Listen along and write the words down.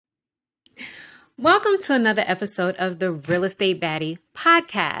Welcome to another episode of the Real Estate Baddie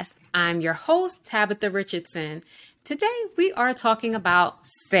podcast. I'm your host, Tabitha Richardson. Today, we are talking about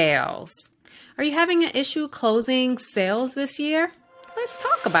sales. Are you having an issue closing sales this year? Let's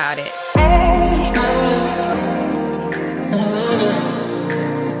talk about it.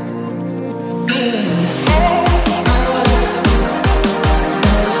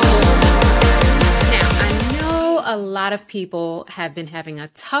 A lot of people have been having a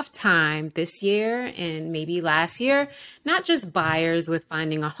tough time this year and maybe last year, not just buyers with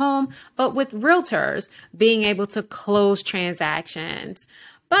finding a home, but with realtors being able to close transactions.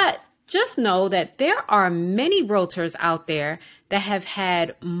 But just know that there are many realtors out there that have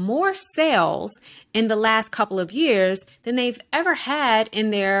had more sales in the last couple of years than they've ever had in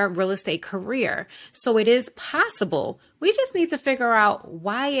their real estate career. So it is possible. We just need to figure out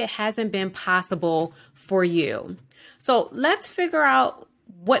why it hasn't been possible for you. So let's figure out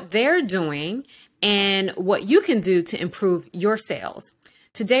what they're doing and what you can do to improve your sales.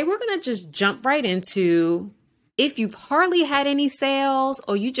 Today, we're going to just jump right into if you've hardly had any sales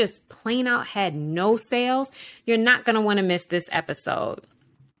or you just plain out had no sales, you're not going to want to miss this episode.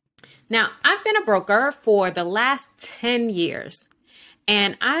 Now, I've been a broker for the last 10 years,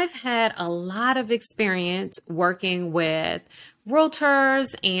 and I've had a lot of experience working with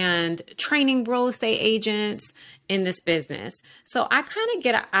realtors and training real estate agents in this business. So I kind of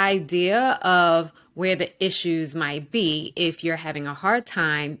get an idea of where the issues might be if you're having a hard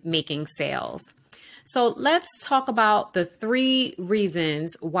time making sales. So let's talk about the 3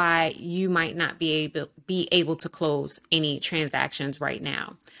 reasons why you might not be able to close any transactions right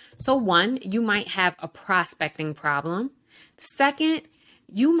now. So 1, you might have a prospecting problem. 2nd,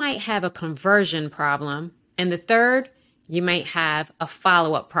 you might have a conversion problem. And the 3rd, you might have a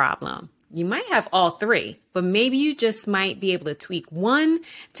follow-up problem. You might have all 3, but maybe you just might be able to tweak 1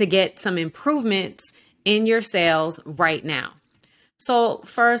 to get some improvements in your sales right now. So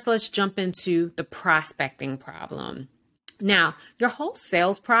first, let's jump into the prospecting problem. Now, your whole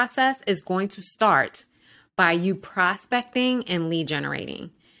sales process is going to start by you prospecting and lead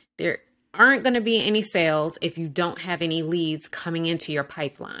generating. There aren't going to be any sales if you don't have any leads coming into your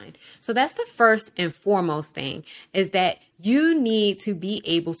pipeline. So that's the first and foremost thing, is that you need to be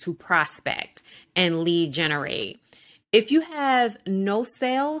able to prospect and lead generate. If you have no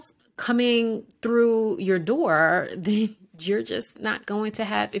sales coming through your door, then you're just not going to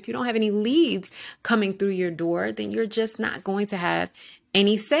have, if you don't have any leads coming through your door, then you're just not going to have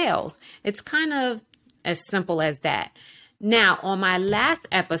any sales. It's kind of as simple as that. Now, on my last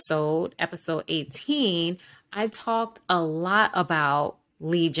episode, episode 18, I talked a lot about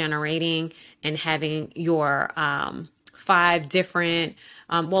lead generating and having your 3 to 5 different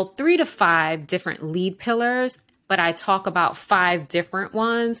lead pillars, but I talk about 5 different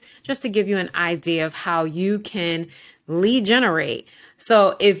ones just to give you an idea of how you can lead generate.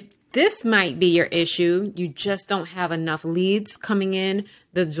 So if this might be your issue, you just don't have enough leads coming in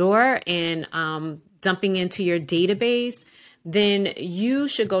the door and dumping into your database, then you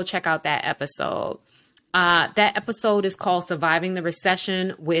should go check out that episode. That episode is called Surviving the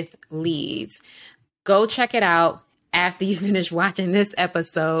Recession with Leads. Go check it out after you finish watching this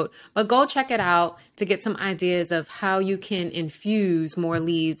episode, but go check it out to get some ideas of how you can infuse more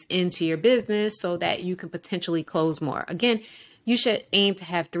leads into your business so that you can potentially close more. Again, you should aim to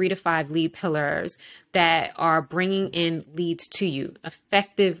have 3 to 5 lead pillars that are bringing in leads to you,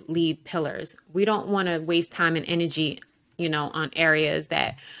 effective lead pillars. We don't want to waste time and energy, on areas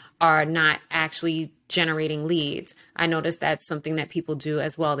that are not actually generating leads. I noticed that's something that people do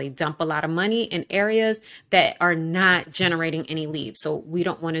as well. They dump a lot of money in areas that are not generating any leads. So we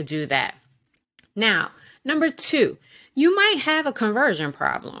don't want to do that. Now, number 2, you might have a conversion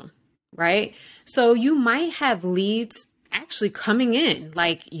problem, right? So you might have leads actually coming in.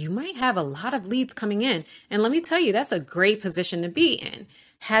 Like, you might have a lot of leads coming in. And let me tell you, that's a great position to be in,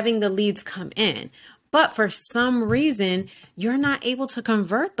 having the leads come in. But for some reason, you're not able to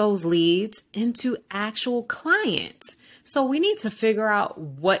convert those leads into actual clients. So we need to figure out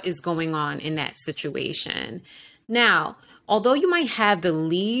what is going on in that situation. Now, although you might have the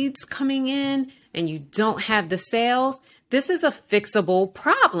leads coming in and you don't have the sales, this is a fixable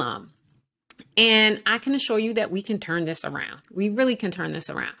problem. And I can assure you that we can turn this around. We really can turn this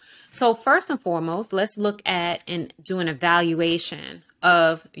around. So first and foremost, let's look at and do an evaluation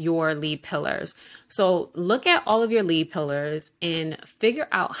of your lead pillars. So look at all of your lead pillars and figure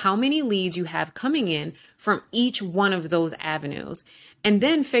out how many leads you have coming in from each one of those avenues. And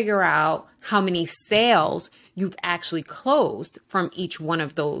then figure out how many sales you've actually closed from each one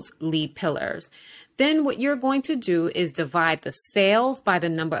of those lead pillars. Then what you're going to do is divide the sales by the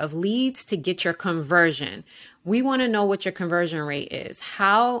number of leads to get your conversion. We want to know what your conversion rate is.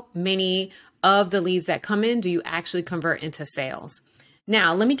 How many of the leads that come in do you actually convert into sales?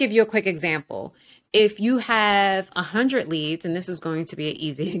 Now, let me give you a quick example. If you have 100 leads, and this is going to be an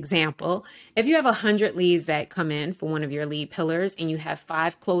easy example, if you have 100 leads that come in for one of your lead pillars and you have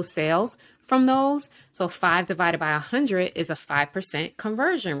 5 closed sales from those, so 5 divided by 100 is a 5%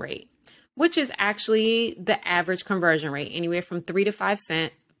 conversion rate, which is actually the average conversion rate. Anywhere from 3 to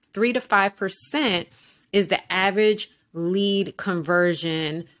 5% is the average lead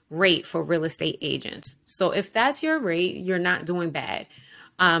conversion rate for real estate agents. So if that's your rate, you're not doing bad.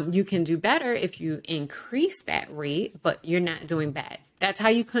 You can do better if you increase that rate, but you're not doing bad. That's how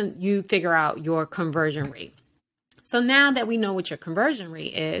you figure out your conversion rate. So now that we know what your conversion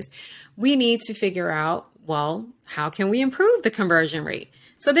rate is, we need to figure out, well, how can we improve the conversion rate?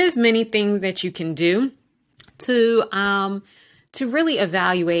 So there's many things that you can do to really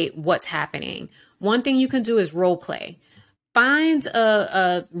evaluate what's happening. One thing you can do is role play. Find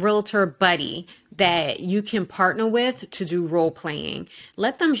a realtor buddy that you can partner with to do role playing.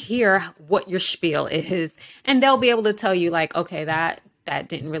 Let them hear what your spiel is, and they'll be able to tell you like, okay, that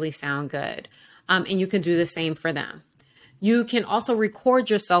didn't really sound good. And you can do the same for them. You can also record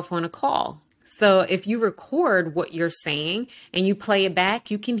yourself on a call. So if you record what you're saying and you play it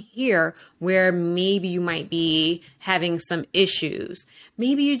back, you can hear where maybe you might be having some issues.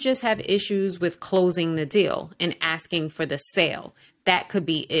 Maybe you just have issues with closing the deal and asking for the sale. That could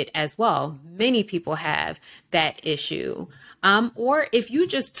be it as well. Many people have that issue. Or if you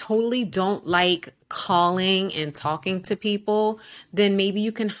just totally don't like calling and talking to people, then maybe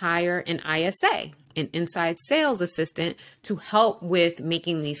you can hire an ISA, an inside sales assistant, to help with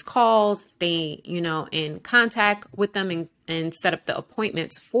making these calls, stay, in contact with them and set up the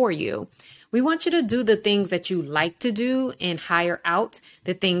appointments for you. We want you to do the things that you like to do and hire out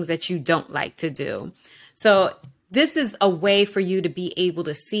the things that you don't like to do. So this is a way for you to be able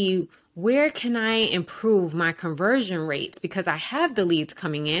to see, where can I improve my conversion rates? Because I have the leads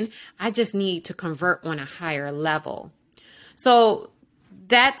coming in. I just need to convert on a higher level. So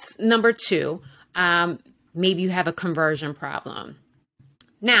that's number 2. Maybe you have a conversion problem.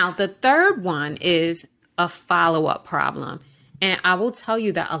 Now, the third one is a follow-up problem. And I will tell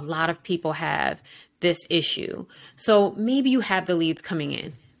you that a lot of people have this issue. So maybe you have the leads coming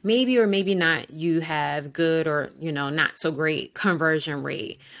in. Maybe or maybe not, you have good or, not so great conversion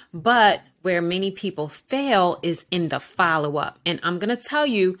rate. But where many people fail is in the follow-up. And I'm going to tell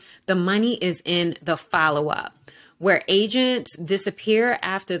you, the money is in the follow-up. Where agents disappear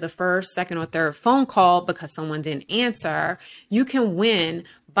after the first, second, or third phone call because someone didn't answer, you can win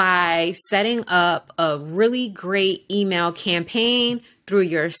by setting up a really great email campaign through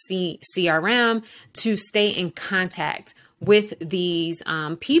your CRM to stay in contact with these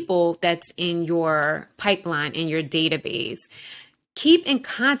people that's in your pipeline, in your database. Keep in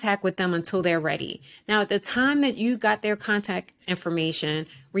contact with them until they're ready. Now, at the time that you got their contact information,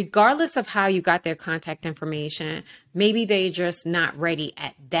 regardless of how you got their contact information, maybe they're just not ready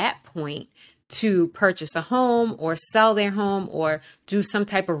at that point to purchase a home or sell their home or do some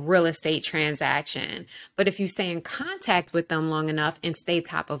type of real estate transaction. But if you stay in contact with them long enough and stay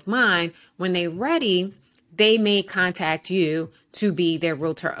top of mind, when they're ready, they may contact you to be their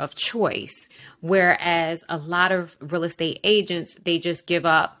realtor of choice. Whereas a lot of real estate agents, they just give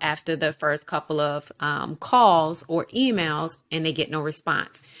up after the first couple of calls or emails and they get no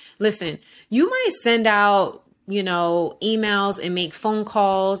response. Listen, you might send out, emails and make phone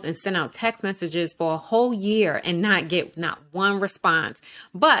calls and send out text messages for a whole year and not get not one response.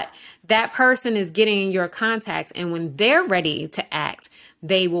 But that person is getting your contacts, and when they're ready to act,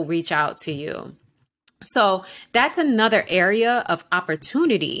 they will reach out to you. So that's another area of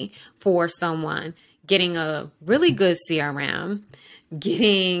opportunity for someone. Getting a really good CRM,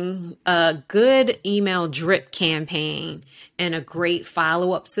 getting a good email drip campaign, and a great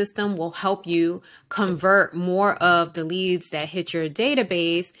follow-up system will help you convert more of the leads that hit your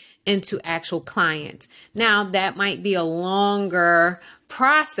database into actual clients. Now, that might be a longer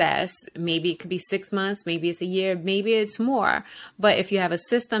process. Maybe it could be 6 months, maybe it's a year, maybe it's more. But if you have a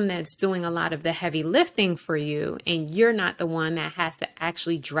system that's doing a lot of the heavy lifting for you and you're not the one that has to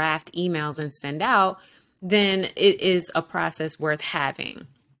actually draft emails and send out, then it is a process worth having.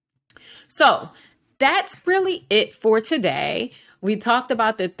 So that's really it for today. We talked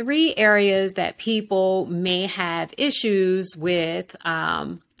about the 3 areas that people may have issues with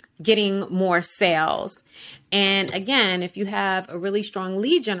getting more sales. And again, if you have a really strong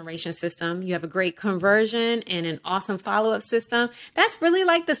lead generation system, you have a great conversion and an awesome follow-up system, that's really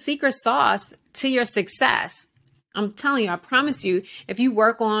like the secret sauce to your success. I'm telling you, I promise you, if you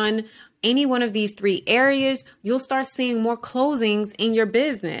work on any one of these 3 areas, you'll start seeing more closings in your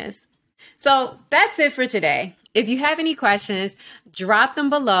business. So that's it for today. If you have any questions, drop them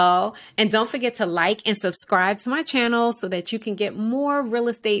below. And don't forget to like and subscribe to my channel so that you can get more real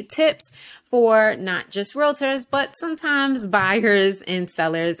estate tips for not just realtors, but sometimes buyers and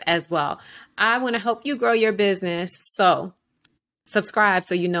sellers as well. I want to help you grow your business. So subscribe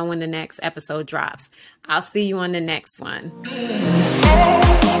so you know when the next episode drops. I'll see you on the next one.